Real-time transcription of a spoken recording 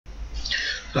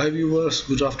Hi viewers,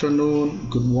 good afternoon,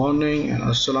 good morning and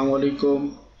assalamu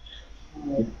alaikum.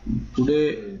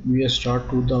 Today we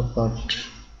start with the part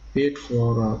 8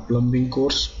 for plumbing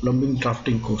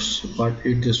drafting course. Part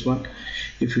 8 this one.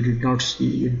 If you did not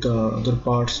see it, the other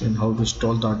parts and how to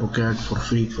install the AutoCAD for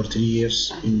free for 3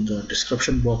 years, in the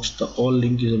description box the all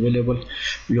link is available.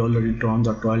 We already drawn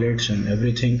the toilets and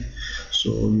everything. So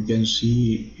you can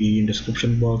see in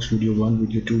description box video 1,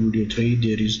 video 2, video 3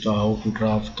 there is the how to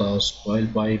draft the spoil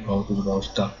pipe, how to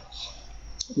draft the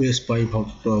waste pipe, how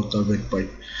to draft the wet pipe.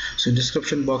 So in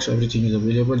description box everything is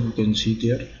available. You can see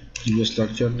there previous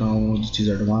lecture. Now this is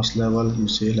advanced level, you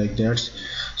say like that.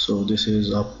 So this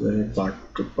is up part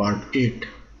 8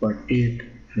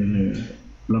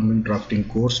 plumbing drafting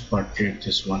course part 8.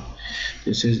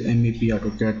 This is MEP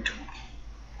AutoCAD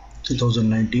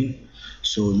 2019.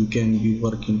 So you can be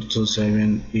working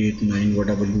 2007, 8, 9,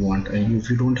 whatever you want. And if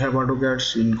you don't have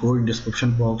AutoCAD, go in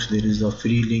description box, there is a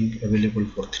free link available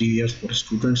for 3 years for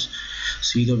students.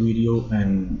 See the video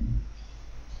and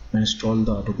install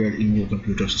the AutoCAD in your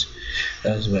computers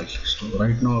as well. So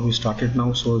right now we started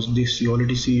now. So this you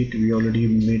already see it, we already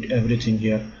made everything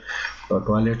here.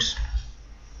 Toilet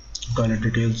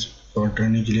details for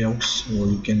drainage layouts, so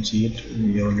you can see it.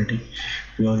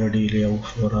 We already lay out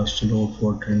for a slope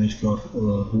for drainage for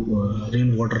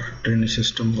rainwater drainage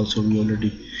system. Also we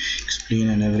already explain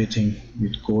and everything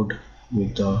with code,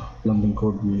 with the plumbing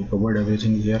code we covered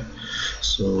everything here.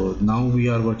 So now we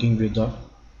are working with the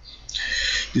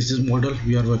this is model.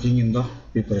 We are working in the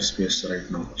paper space right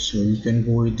now. So you can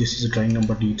go with this is drawing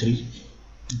number D3.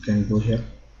 You can go here.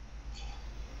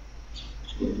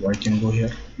 So I can go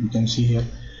here. You can see here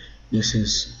this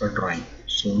is a drawing.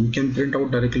 So we can print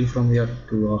out directly from here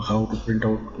to how to print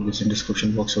out. This in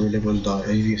description box available the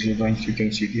AVC drawings you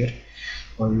can see here,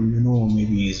 or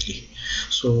maybe easily.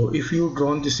 So if you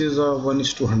drawn, this is a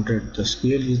 1:100. The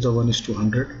scale is the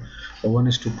 1:100 or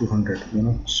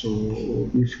 1:200. So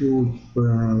if you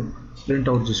print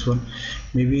out this one,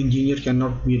 maybe engineer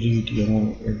cannot be read.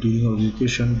 During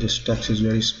education, this text is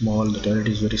very small. The toilet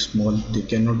is very small. They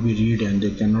cannot be read and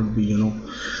they cannot be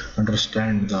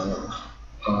understand the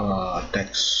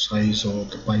text size or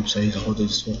the pipe size, how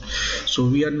this one. So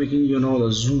we are making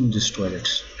the zoom this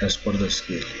toilets as per the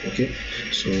scale. Okay,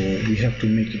 so we have to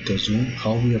make it the zoom.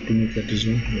 How we have to make it the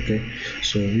zoom? Okay,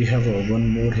 so we have one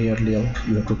more here layout.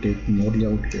 You have to take more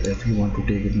layout here. If you want to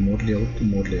take it more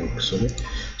layout. So okay,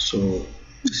 so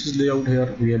this is layout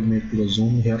here. We have made the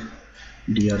zoom here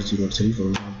DR03 for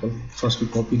example. First we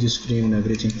copy this frame and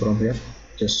everything from here,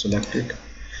 just select it,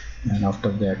 and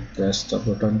after that press the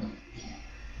button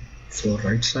for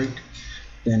right side,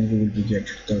 then we will be get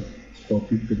the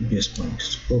copy with base point.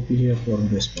 So copy here for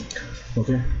base point.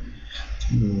 Okay,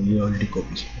 we already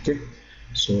copy. Okay,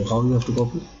 so how you have to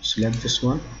copy? Select this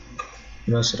one,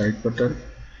 press right button,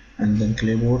 and then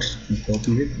clipboards and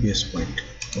copy with base point.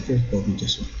 Okay, copy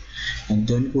this one, and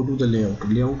then go to the layout.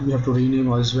 We have to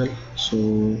rename as well.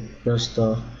 So press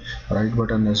the right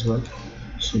button as well,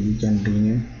 so you can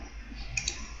rename.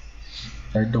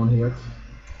 Right down here,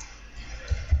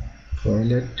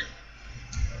 toilet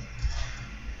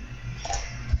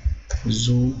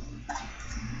zoom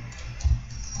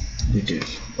detail,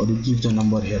 or you give the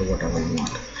number here whatever you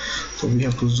want. So we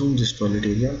have to zoom this toilet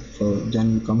area. So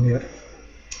then you come here,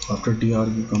 after DR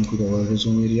you come to the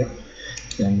zoom area,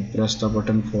 then press the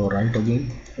button for right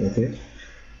again. Okay,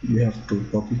 you have to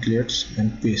copy clears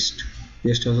and paste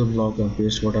as a block, and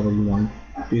paste whatever you want.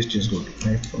 Paste is good,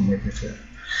 right, for my prefer.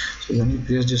 So when you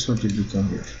paste this one, it will become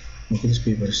here. Okay, this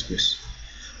paper space.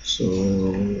 So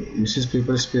this is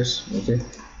paper space. Okay,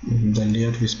 the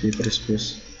layout is paper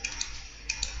space.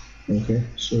 Okay,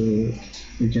 so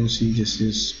you can see this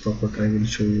is proper. I will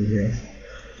show you here.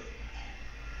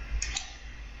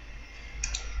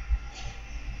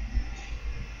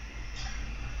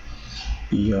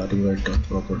 Revert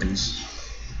properties.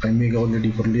 I make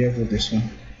already for layer for this one.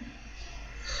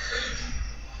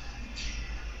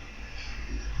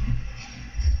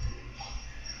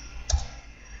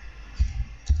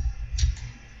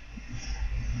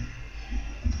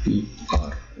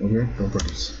 Okay,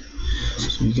 properties.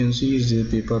 So you can see is the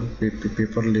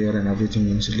paper layer and everything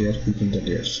in layer within the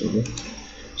layers. Okay,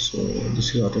 so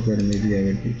this is AutoCAD. Maybe I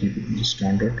will be keeping the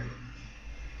standard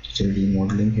 3D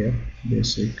modeling here,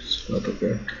 basics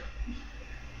AutoCAD.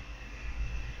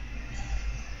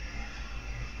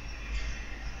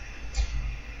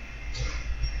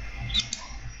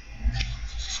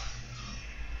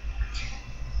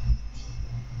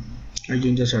 I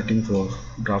change the setting for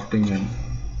drafting and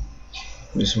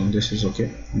this is okay.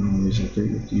 This is okay.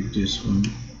 You keep this one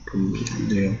to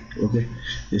there. Okay,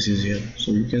 this is here,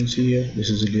 so you can see here this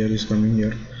is the layer is coming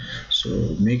here.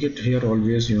 So make it here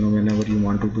always, you know, whenever you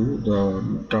want to do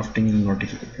the drafting and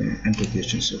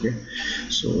notifications. Okay,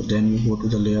 so then you go to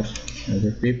the layer.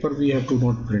 The paper we have to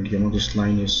not print, you know, this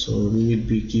line is, so we will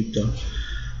be keep the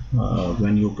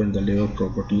when you open the layer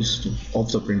properties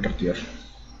of the printer there.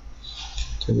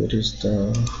 So that is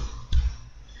the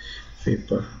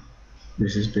paper,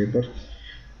 this is paper,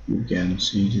 you can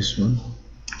see this one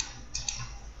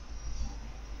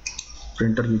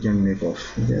printer we can make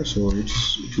off. Okay, so it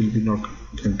will be not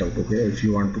print out. Okay, if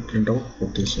you want to print out,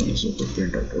 but this one is okay,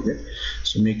 print out. Okay,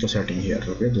 so make the setting here.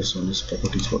 Okay, this one is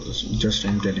properties for this one, just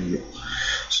I'm telling you.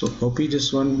 So copy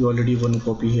this one, you already want to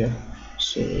copy here,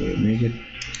 so make it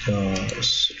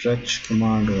stretch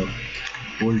command or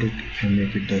hold it and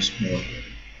make it the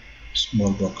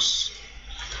small box.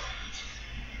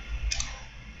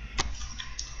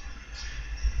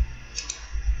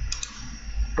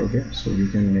 Okay, so you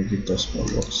can make it the small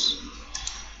box,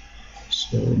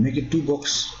 so make it 2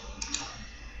 box,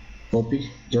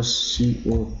 copy, just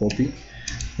CO copy,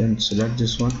 then select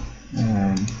this one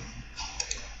and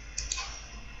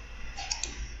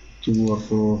 2 or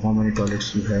 4, how many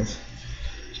toilets you have,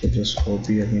 so just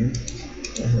copy again.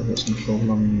 I have some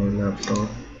problem in my laptop,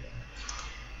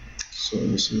 so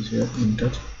this is here,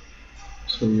 enter,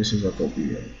 so this is a copy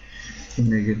here, you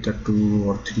make it the 2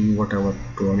 or 3 whatever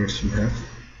toilets you have.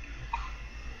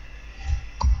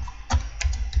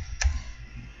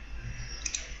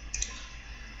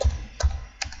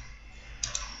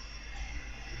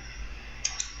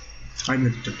 I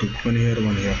made the 2, one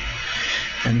here,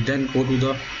 and then go to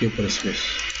the paper space.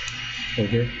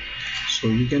 Okay, so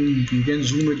you can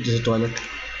zoom it, this toilet.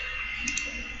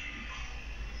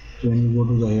 When you go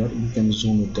to the here, you can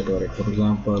zoom it the toilet. For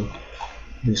example,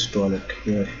 this toilet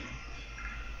here.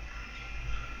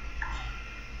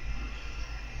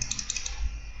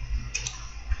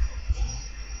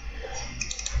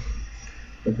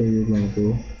 Okay, you're going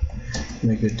to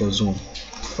make it the zoom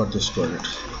for this toilet.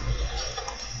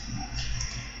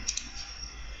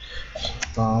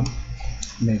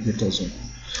 Make it a zoom.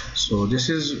 So this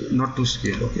is not to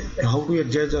scale. Okay, how to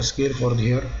adjust the scale for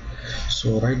here?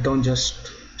 So write down, just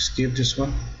escape this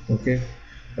one. Okay,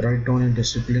 write down in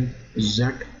discipline Z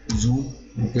zoom.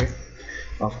 Okay,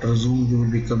 after zoom you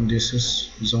will become this is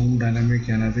zoom dynamic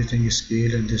and everything is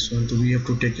scale, and this one, so we have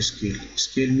to take a scale.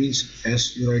 Scale means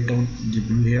S, you write down the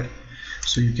blue here,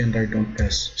 so you can write down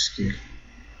S scale.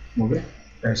 Okay,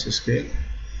 S scale.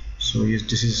 So yes,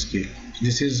 this is scale.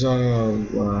 This is how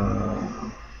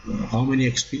many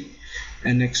XP,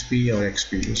 NXP or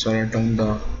XP. So I write down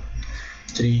the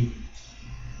 3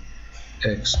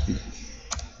 XP.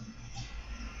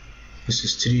 This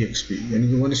is 3 XP.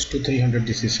 When 1 is to 300,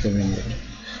 this is coming here.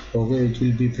 Okay, it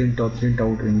will be print out in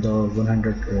the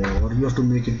 100, or you have to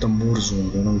make it the more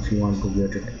zoom. You know, if you want to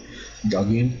get it.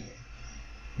 Again,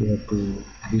 you have to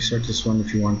reset this one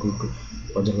if you want to do,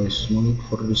 otherwise no need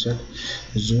for reset.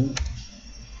 Zoom,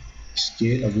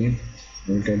 scale again,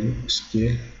 I will tell you,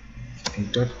 scale,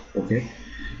 enter. Okay,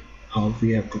 how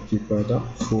we have to keep the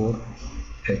 4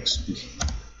 XP.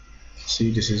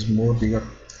 See, this is more bigger.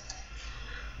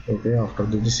 Okay, after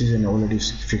this is an already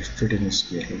fit in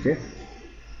scale. Okay,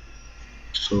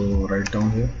 so write down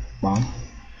here palm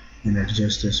and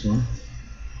adjust this one.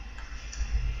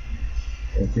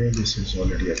 Okay, this is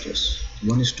already adjust.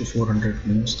 1 is to 400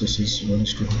 means this is 1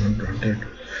 is to 100.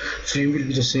 Frame will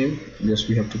be the same, just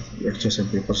we have to adjust the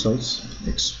paper size.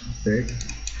 Expect,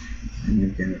 and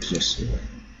you can adjust it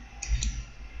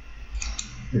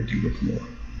a little bit more.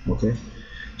 Okay,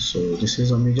 so this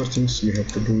is a major things you have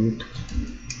to do it,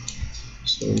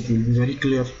 so it will be very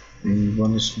clear.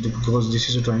 One is because this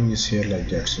is a drawing is here like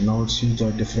that. So now see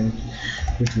the difference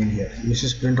between here. This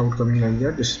is print out coming like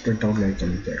that, this is print out like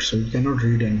that. So you cannot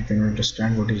read and you cannot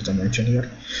understand what is the mention here.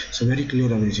 So very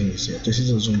clear everything is here. This is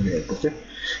a zoom here. Okay,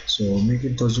 so make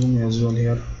it the zoom as well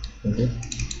here. Okay,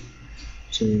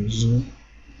 so zoom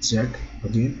Z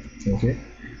again. Okay,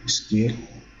 scale,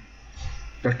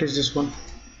 practice this one.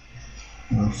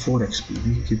 4 XP,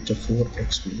 we keep the 4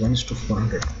 XP, 1 is to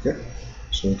 400. Okay,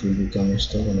 so it will become as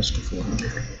the 1 is to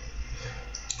 400.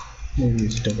 Maybe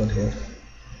it's double here.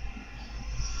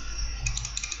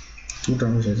 2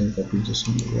 times I can copy this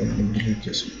one and delete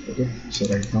this one. Okay, so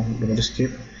right now double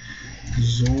escape,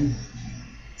 zoom,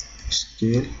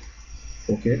 scale.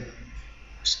 Okay,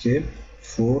 scale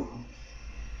 4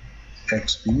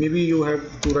 XP. Maybe you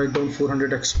have to write down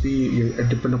 400 XP. It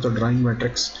depends on the drawing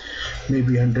matrix.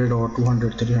 Maybe 100 or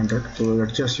 200, 300. So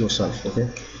adjust yourself. Okay.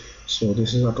 So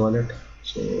this is a toilet.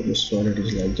 So this toilet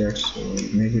is like that. So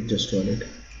make it this toilet.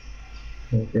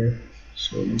 Okay.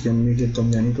 So you can make it the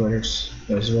many toilets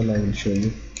as well. I will show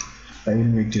you. I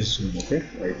will make this zoom, okay,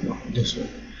 right now, this one.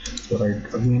 So right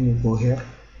again, you go here,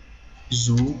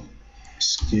 zoom,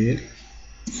 scale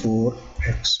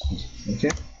 4xp,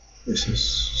 okay. This is,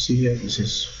 see here, this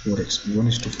is 4xp,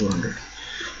 1:400.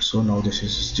 So now this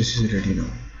is ready now.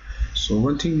 So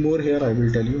one thing more here I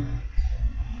will tell you,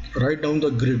 write down the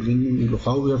grid. When you,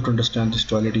 how we have to understand this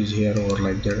toilet is here or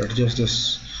like that, adjust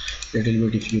this little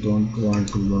bit if you don't want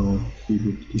to, you know, keep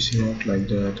it is here like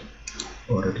that,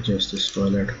 or adjust this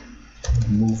toilet,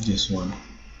 move this one,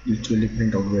 it will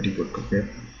print out very good, okay.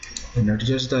 And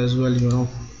adjust as well, you know,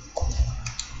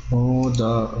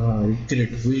 the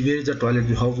grid, where is the toilet,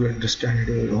 how we understand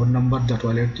it, or number the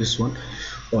toilet, this one,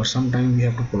 or sometime we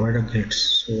have to provide a grid.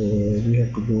 So we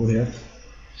have to go here,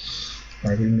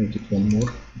 I will make it one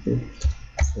more, okay,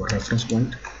 for reference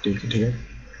point, take it here,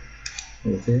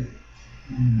 okay,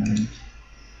 and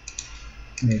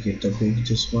make it the big,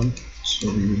 this one.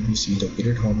 So we will be see the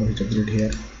grid, how much the grid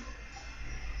here,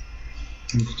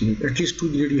 at least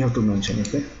 2 grid you have to mention,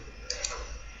 okay.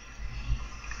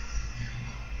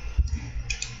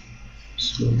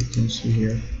 So you can see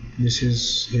here, this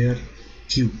is here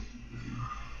Q,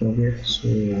 okay. So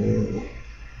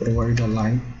provide a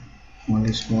line,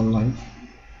 only small line,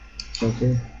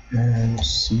 okay, and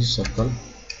C circle,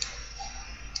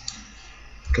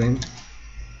 trim,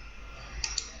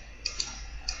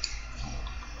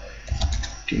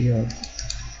 TR,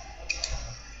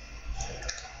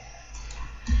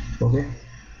 okay.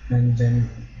 And then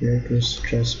here to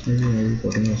stress, maybe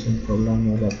putting some problem on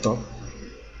your laptop,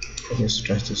 okay,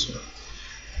 stress this one,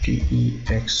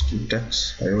 TEXT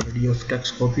text. I already have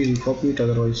text, copy it,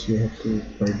 otherwise you have to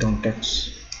write down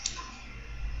text.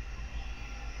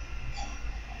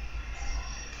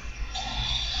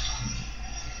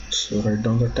 So write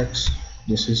down the text,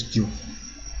 this is Q,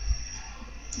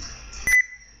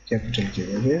 capital Q,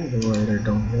 okay. So I write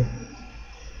down here,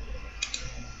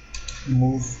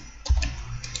 move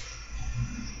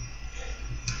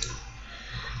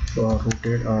or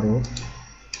rotate arrow,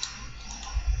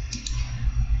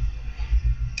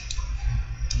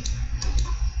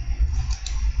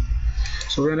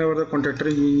 so whenever the contractor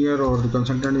engineer or the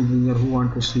consultant engineer who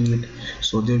want to see it,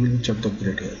 so they will check the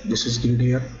grid here, this is grid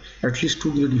here, at least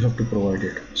 2 grid you have to provide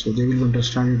it, so they will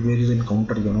understand it where is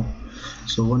encounter, you know.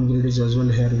 So 1 grid is as well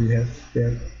here, we have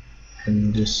here,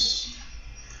 and this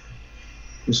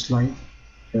line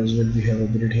as well, we have a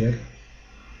grid here,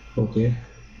 okay.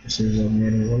 This is a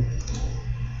main wall,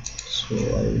 so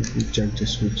I will check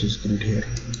this, which is grid here,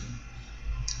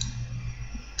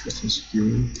 this is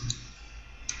Q,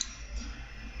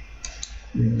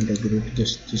 we need a grid,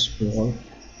 just this wall,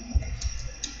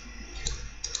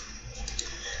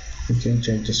 you can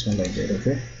check this one like that,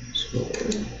 okay. So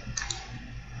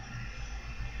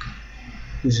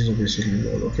this is a basically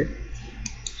wall, okay.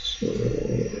 So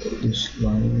this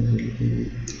line will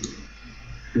be,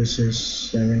 this is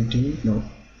 17, no,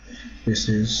 this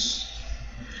is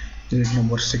grid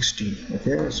number 16,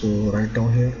 okay. So write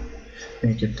down here,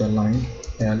 make it the line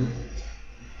L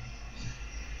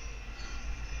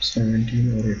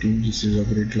 17 or 18, this is a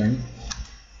grid line,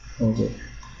 okay.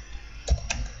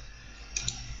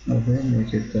 Okay,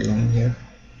 make it the line here,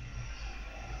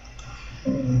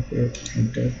 okay,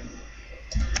 enter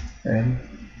L,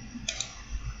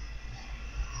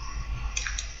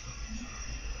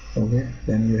 okay.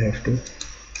 Then you have to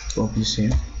copy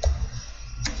same,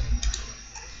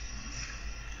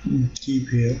 keep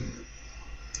here,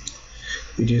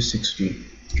 it is 16,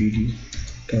 TD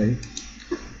type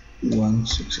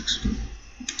 1616.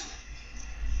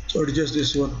 So adjust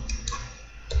this one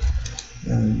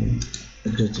and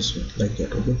adjust this one like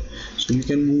that, okay. So you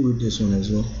can move with this one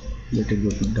as well, little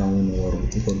bit down, or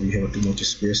because we have too much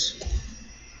space,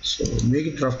 so make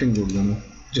it drafting good, you know,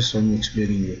 just I'm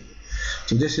explaining you.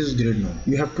 So this is grid now,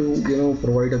 you have to, you know,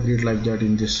 provide a grid like that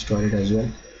in this toilet as well.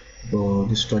 So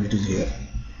this toilet is here,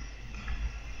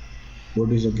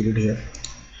 what is a grid here,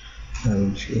 I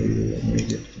will show you,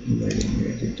 make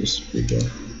it this bigger.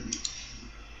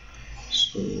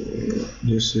 So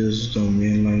this is the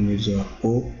main line is a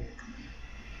O,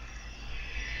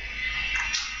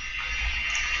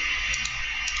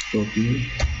 copy,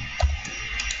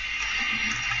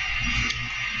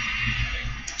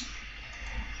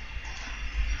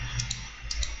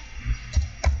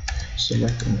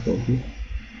 select and copy,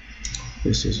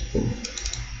 this is O,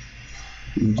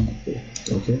 ED O,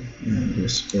 okay, and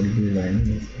this will be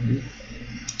line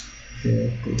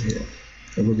here to here,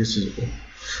 okay. This is O,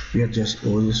 we are just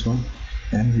O this one,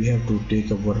 and we have to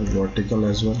take our vertical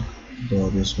as well,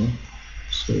 this one.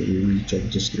 So we will check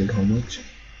this grid how much,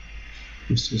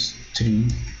 this is 3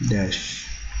 dash,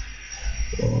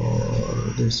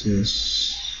 or this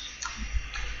is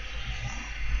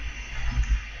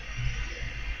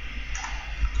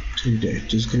 3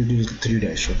 dash. This grid is 3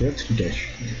 dash. Okay, 3 dash.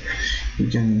 You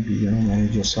can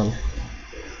manage yourself.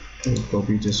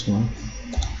 Copy this one.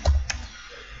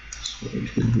 So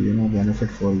it will be benefit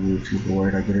for you if you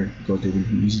provide a grid, because they will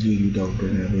be easily read out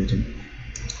and everything.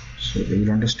 So they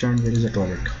will understand where is the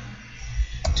toilet.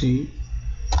 3,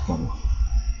 above.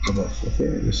 Okay,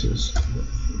 this is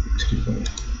 3.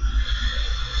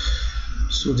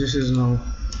 So this is now,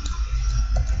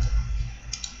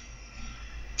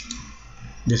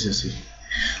 this is it.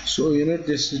 So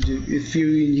this is, if you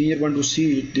engineer want to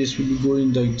see it, this will be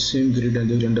going the same grid, and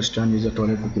they will understand is the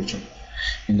toilet location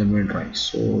in the main drawing.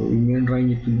 So in main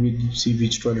drawing it will be see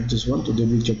which toilet this one, so they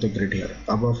will check the grid here.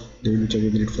 Above they will check the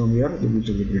grid from here, they will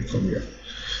check the grid from here.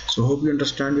 So hope you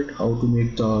understand it, how to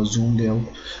make the zone layout.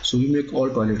 So you make all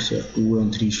toilets here, 2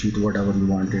 and 3 sheet, whatever you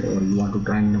wanted, or you want to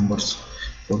drawing numbers.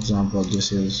 For example,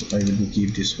 this is, I will be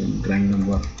keep this one drawing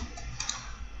number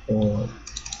or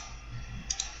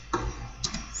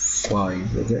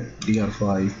 5, okay,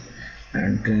 DR5,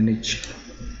 and drainage.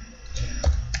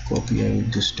 Copy I will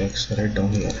this text right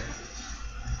down here.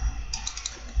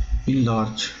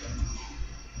 Enlarge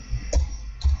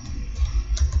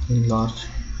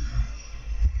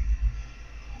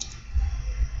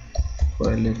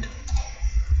toilet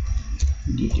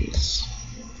details.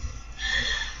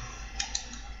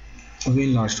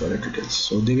 Again, large toilet details.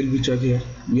 So they will be checked here.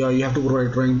 Yeah, you have to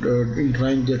provide drawing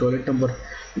the toilet number,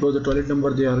 because the toilet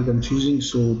number they are confusing.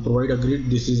 So provide a grid.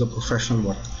 This is a professional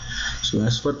work. So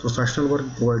as per professional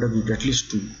work, provide a grid at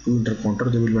least two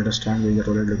intercounter. They will understand where the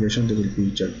toilet location. They will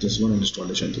be checked this one and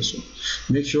installation this one.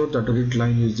 Make sure that the grid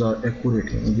line is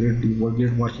accurate.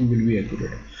 Grid marking will be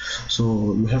accurate.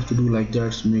 So you have to do like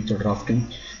that. So make the drafting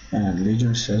and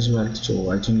legends as well.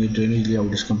 So I think the drainage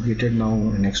layout is completed now,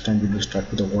 and next time we will start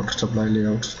with the water supply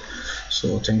layouts.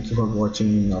 So thank you for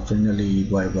watching. AfreenAli,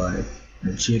 bye bye,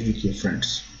 and share with your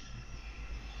friends.